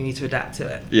changed and you need to adapt to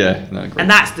it? No, great. And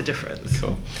that's the difference.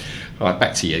 Cool. All right,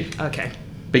 back to you. Okay.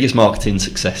 Biggest marketing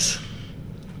success?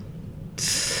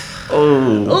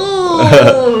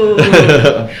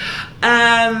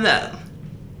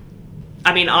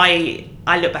 I mean,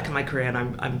 I look back at my career and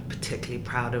I'm particularly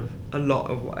proud of a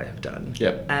lot of what I have done.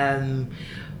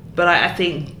 But I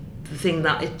think the thing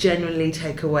that I genuinely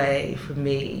take away from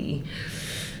me,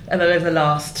 and over the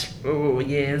last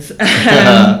years,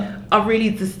 are really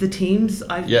the teams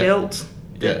I've built,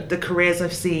 the careers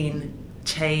I've seen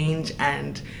change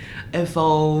and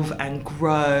evolve and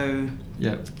grow.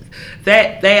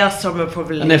 They are some of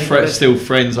probably, and they're still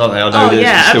friends, aren't they? I know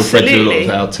they're still friends with a lot of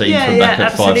our team from back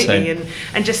at 510.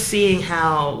 And just seeing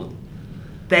how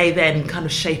they then kind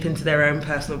of shape into their own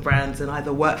personal brands and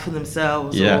either work for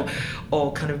themselves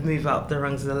or kind of move up the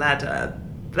rungs of the ladder.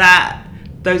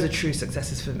 Those are true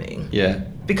successes for me.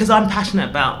 Because I'm passionate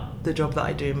about the job that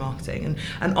I do in marketing,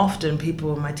 and often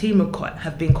people on my team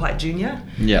have been quite junior.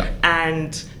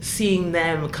 And seeing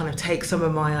them kind of take some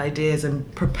of my ideas and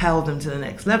propel them to the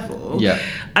next level.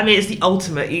 I mean, it's the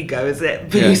ultimate ego, is it?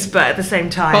 Boost, but at the same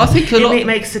time, but I think it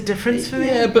makes a difference for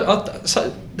me. But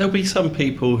so there'll be some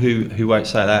people who won't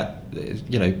say that.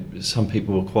 Some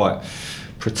people are quite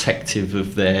protective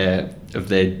of their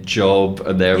job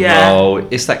and their role.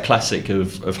 It's that classic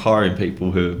of hiring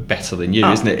people who are better than you,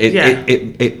 isn't it?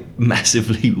 It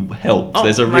massively helps.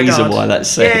 There's a reason why that's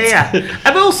said.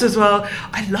 And also as well,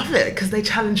 I love it because they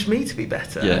challenge me to be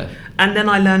better. And then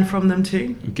I learn from them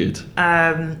too. Good.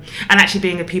 And actually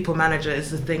being a people manager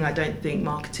is the thing I don't think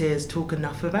marketeers talk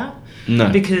enough about. No.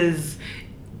 Because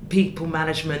people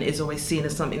management is always seen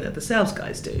as something that the sales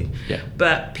guys do.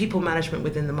 But people management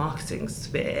within the marketing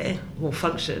sphere or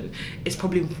function is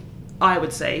probably, I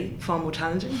would say, far more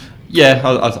challenging.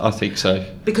 I think so.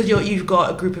 Because you've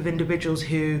got a group of individuals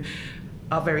who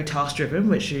are very task driven,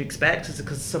 which you expect,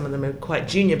 because some of them are quite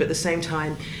junior, but at the same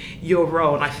time, your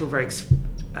role, and I feel very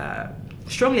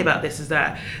strongly about this, is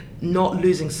that not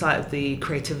losing sight of the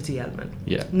creativity element.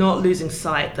 Not losing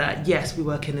sight that, yes, we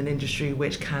work in an industry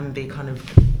which can be kind of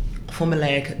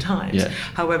formulaic at times.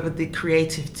 However, the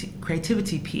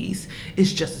creativity piece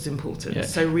is just as important.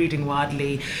 So reading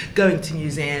widely, going to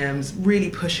museums, really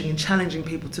pushing and challenging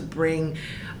people to bring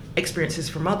experiences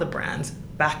from other brands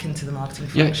back into the marketing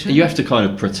function. You have to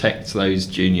kind of protect those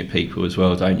junior people as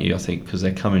well, don't you? I think because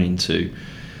they're coming into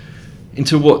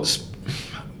what's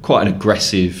quite an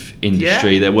aggressive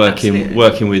industry. They're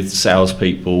working with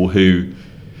salespeople who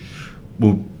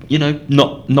will,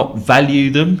 not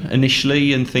value them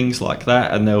initially and things like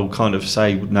that, and they'll kind of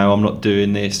say, no, I'm not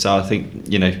doing this. So I think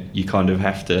you kind of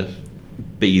have to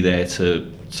be there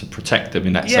to protect them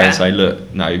in that sense. Say,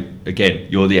 look, no, again,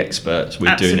 you're the experts.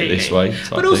 We're doing it this way.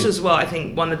 But also as well, I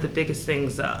think one of the biggest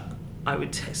things that I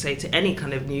would say to any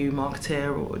kind of new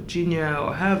marketer or junior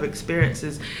or however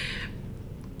experiences,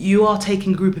 you are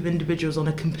taking a group of individuals on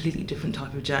a completely different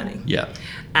type of journey.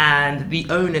 And the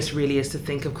onus really is to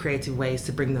think of creative ways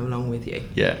to bring them along with you.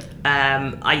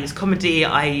 I use comedy,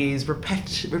 I use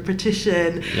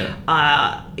repetition.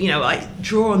 I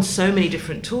draw on so many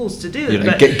different tools to do it.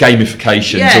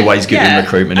 Gamification is always good in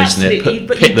recruitment, absolutely.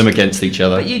 Isn't it? Pit them against each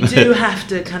other. But you do have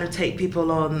to kind of take people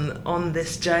on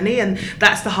this journey, and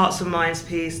that's the hearts and minds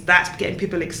piece. That's getting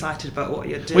people excited about what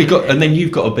you're doing. And then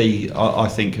you've got to be, I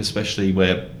think, especially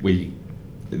where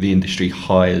the industry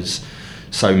hires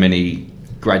so many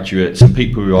graduates and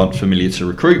people who aren't familiar to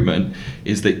recruitment,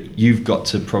 is that you've got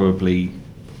to probably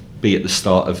be at the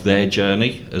start of their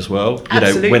journey as well.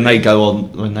 Absolutely. When they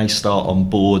start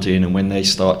onboarding and when they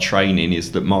start training,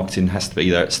 is that marketing has to be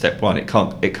there at step one. It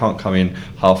can't come in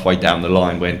halfway down the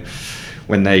line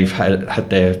when they've had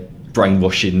their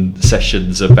brainwashing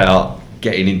sessions about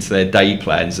getting into their day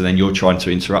plans, and then you're trying to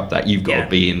interrupt that. You've got to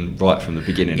be in right from the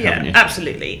beginning, haven't you?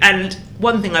 Absolutely. And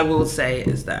one thing I will say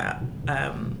is that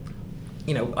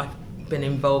I've been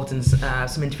involved in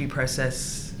some interview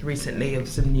process recently of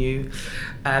some new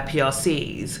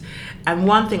PRCs, and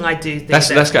one thing I do think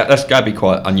that's got to be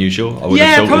quite unusual, I would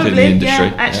have thought, within the industry.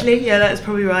 That's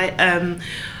probably right.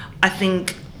 I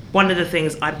think one of the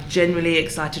things I'm genuinely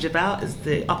excited about is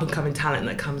the up and coming talent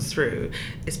that comes through.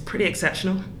 It's pretty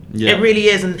exceptional. Yeah. It really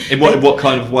is. And in what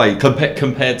kind of way?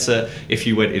 Compared to if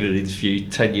you went in an interview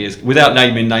 10 years, without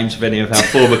naming names of any of our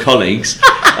former colleagues,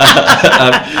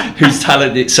 whose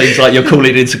talent it seems like you're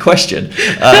calling into question.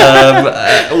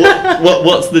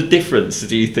 What's the difference,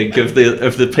 do you think, of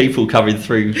the people coming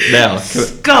through now?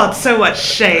 God, so much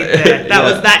shade there. That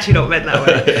was actually not meant that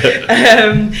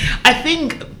way. I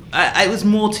think it was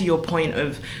more to your point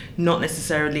of not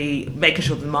necessarily making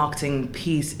sure the marketing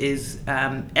piece is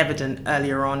evident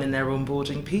earlier on in their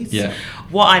onboarding piece. Yeah.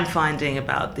 What I'm finding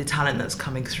about the talent that's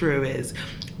coming through is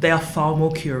they are far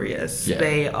more curious.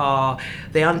 Yeah.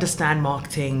 They understand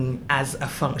marketing as a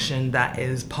function that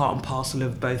is part and parcel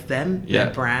of both them, Yeah.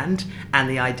 their brand, and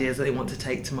the ideas that they want to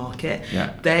take to market.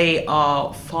 Yeah. They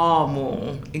are far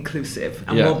more inclusive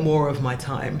and Yeah. want more of my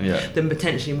time Yeah. than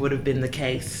potentially would have been the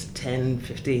case 10,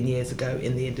 15 years ago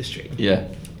in the industry. Yeah.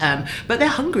 But they're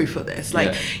hungry for this.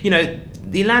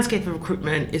 The landscape of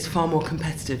recruitment is far more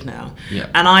competitive now. Yeah.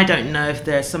 And I don't know if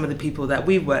there's some of the people that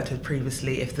we've worked with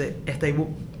previously, if they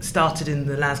started in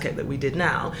the landscape that we did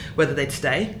now, whether they'd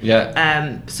stay.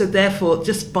 Yeah. So therefore,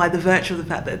 just by the virtue of the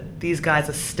fact that these guys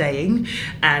are staying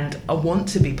and want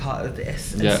to be part of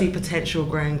this and Yeah. see potential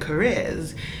growing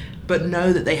careers, but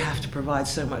know that they have to provide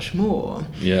so much more.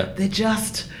 Yeah. They're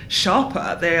just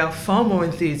sharper. They are far more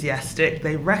enthusiastic.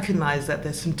 They recognise that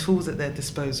there's some tools at their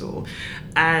disposal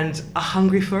and are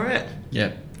hungry for it.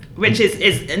 Yeah. Which is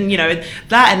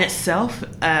that in itself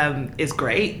is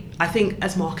great. I think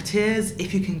as marketeers,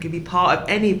 if you can be part of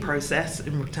any process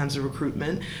in terms of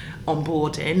recruitment,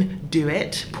 onboarding, do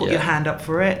it, put Yeah. your hand up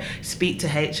for it, speak to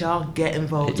HR, get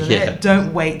involved in Yeah. it,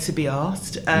 don't wait to be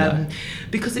asked, No.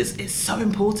 because it's so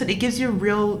important. It gives you a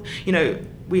real,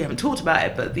 we haven't talked about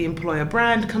it, but the employer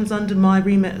brand comes under my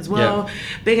remit as well. Yeah.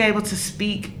 Being able to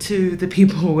speak to the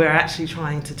people we're actually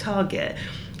trying to target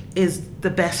is the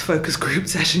best focus group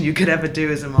session you could ever do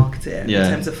as a marketer Yeah.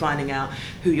 in terms of finding out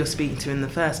who you're speaking to in the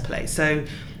first place. So,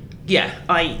 yeah,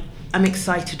 I'm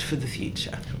excited for the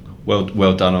future.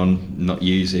 Well done on not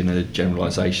using a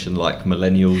generalisation like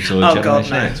millennials or Oh, God,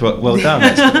 Generation no. X. Well done.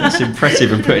 That's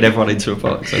impressive, and putting everyone into a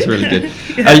box. That's really good.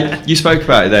 Yeah. You spoke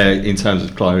about it there in terms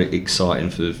of quite exciting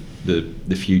for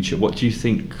the future. What do you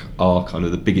think are kind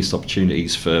of the biggest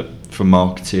opportunities for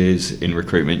marketers in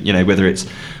recruitment? Whether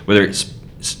it's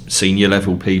senior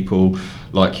level people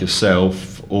like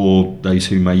yourself or those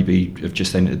who maybe have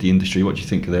just entered the industry. What do you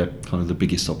think are kind of the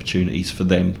biggest opportunities for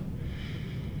them?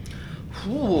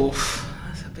 Ooh,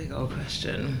 that's a big old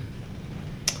question.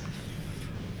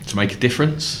 To make a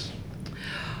difference?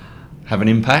 Have an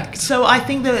impact? So I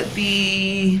think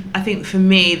for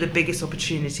me, the biggest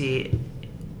opportunity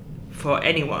for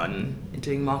anyone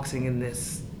doing marketing in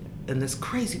this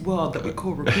crazy world that we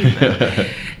call recruitment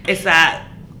is that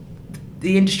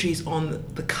the industry is on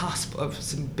the cusp of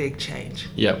some big change.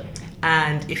 Yep.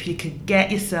 And if you could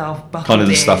get yourself buckled Kind of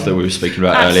the in, stuff that we were speaking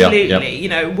about absolutely,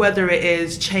 earlier. Yep. Whether it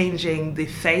is changing the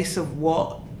face of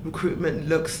what recruitment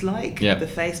looks like, Yep. the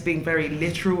face being very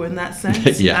literal in that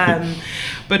sense, Yeah.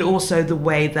 but also the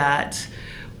way that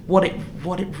what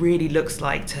it really looks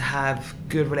like to have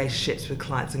good relationships with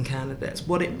clients and candidates,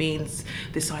 what it means,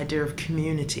 this idea of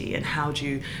community, and how do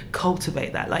you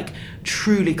cultivate that, like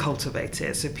truly cultivate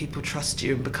it so people trust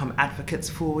you and become advocates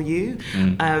for you.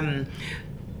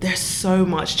 There's so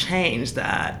much change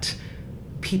that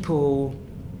people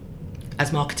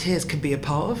as marketeers can be a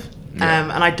part of.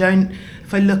 Yeah. And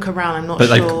if I look around, I'm not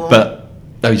But sure. But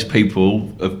those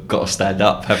people have got to stand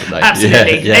up, haven't they?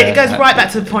 Absolutely. Yeah, It goes right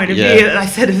back to the point of Yeah. view that I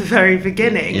said at the very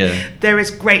beginning. Yeah. There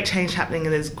is great change happening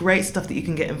and there's great stuff that you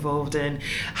can get involved in.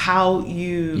 How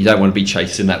you don't want to be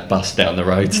chasing that bus down the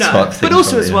road no, type thing. but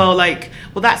also probably, as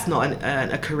well, that's not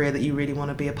a career that you really want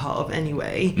to be a part of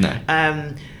anyway.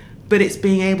 No. But it's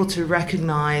being able to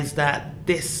recognise that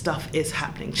this stuff is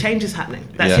happening. Change is happening.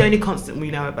 That's the only constant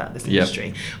we know about this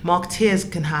industry. Marketeers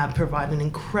can provide an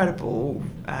incredible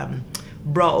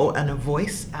role and a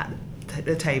voice at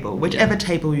the table, whichever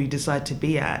table you decide to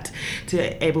be at,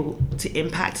 to able to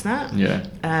impact that. Yeah.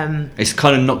 It's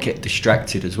kind of not get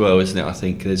distracted as well, isn't it? I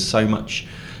think there's so much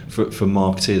for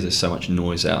marketers. There's so much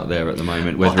noise out there at the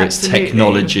moment, whether it's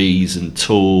technologies and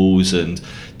tools and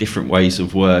different ways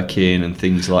of working and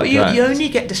things like that. You only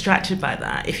get distracted by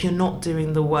that if you're not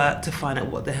doing the work to find out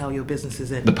what the hell your business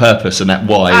is in. The purpose and that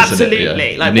why, absolutely. Isn't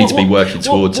it? Yeah. Like, you need to be working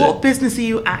towards it. What business are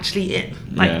you actually in?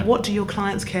 Like, what do your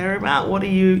clients care about? What are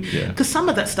you? Because some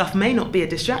of that stuff may not be a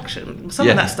distraction. Some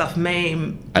of that stuff may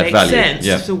make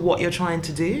sense to what you're trying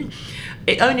to do.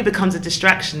 it only becomes a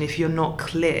distraction if you're not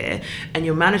clear and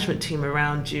your management team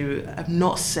around you have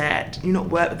not you've not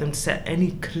worked with them to set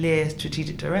any clear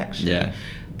strategic direction. Yeah.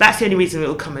 That's the only reason it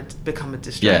will become a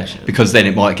distraction. Yeah, because then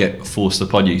it might get forced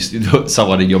upon you.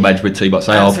 Someone in your management team might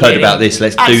say, Absolutely. I've heard about this,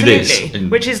 let's do this. And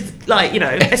which is like,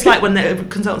 it's like when the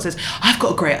consultant says, I've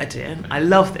got a great idea. I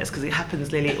love this because it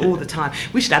happens nearly all the time.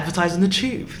 We should advertise on the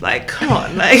tube. Like, come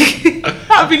on, like,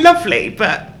 that would be lovely,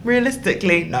 but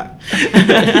realistically, no.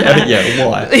 yeah,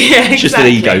 why? Yeah, exactly. Just an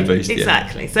ego boost.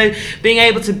 Exactly. Yeah. So being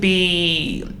able to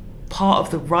be part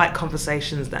of the right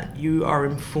conversations that you are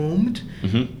informed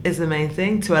is the main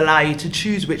thing to allow you to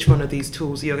choose which one of these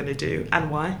tools you're going to do and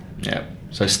why. Yeah.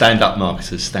 So stand up,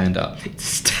 marketers, stand up.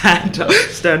 Stand up.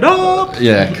 Stand up.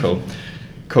 Yeah,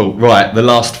 cool. Right, the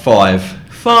last 5.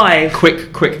 5.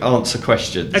 Quick answer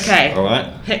questions. Okay. All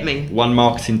right. Hit me. One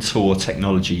marketing tool or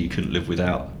technology you couldn't live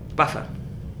without. Buffer.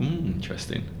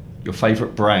 Interesting. Your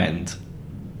favourite brand?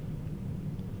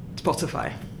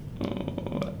 Spotify.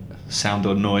 Sound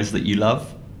or noise that you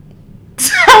love?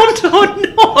 Sound or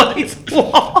noise?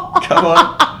 What? Come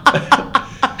on.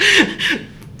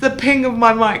 The ping of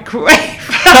my microwave.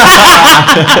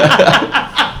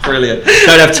 Brilliant.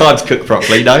 Don't have time to cook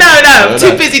properly, no? No, I'm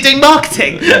too busy doing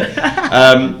marketing.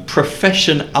 Yeah.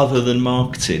 Profession other than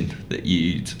marketing that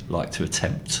you'd like to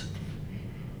attempt?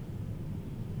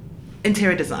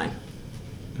 Interior design.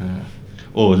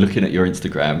 Or looking at your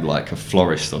Instagram like a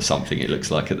florist or something, it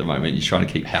looks like at the moment you're trying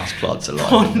to keep houseplants alive.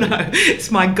 Oh no,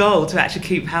 it's my goal to actually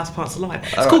keep houseplants alive.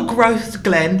 It's called growth,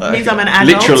 Glenn. It means I'm an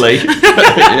adult. Literally.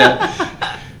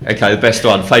 Yeah. Okay, the best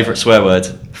one. Favourite swear word?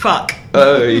 Fuck.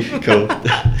 Oh, cool.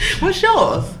 What's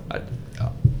yours?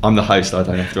 I'm the host, I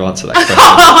don't have to answer that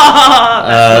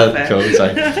question. Cool.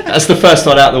 So that's the first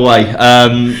one out of the way.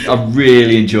 I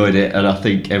really enjoyed it, and I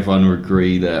think everyone will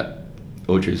agree that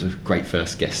Audrey was a great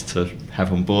first guest to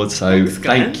have on board, so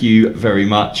thank you very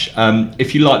much.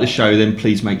 If you like the show, then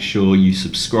please make sure you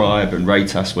subscribe and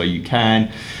rate us where you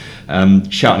can.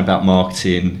 Shouting about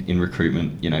marketing in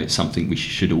recruitment, it's something we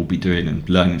should all be doing and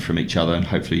learning from each other, and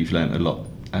hopefully you've learned a lot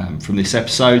from this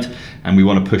episode, and we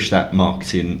want to push that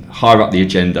marketing higher up the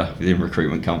agenda within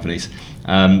recruitment companies.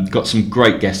 Got some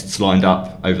great guests lined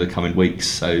up over the coming weeks,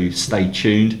 so stay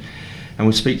tuned. And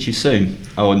we'll speak to you soon.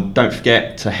 Oh, and don't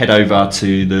forget to head over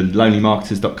to the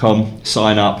lonelymarketers.com,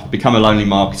 sign up, become a Lonely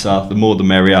Marketer. The more the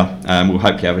merrier. We'll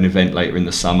hopefully have an event later in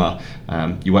the summer.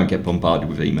 You won't get bombarded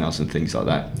with emails and things like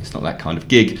that. It's not that kind of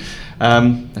gig.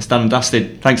 That's done and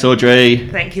dusted. Thanks, Audrey.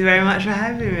 Thank you very much for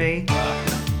having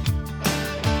me.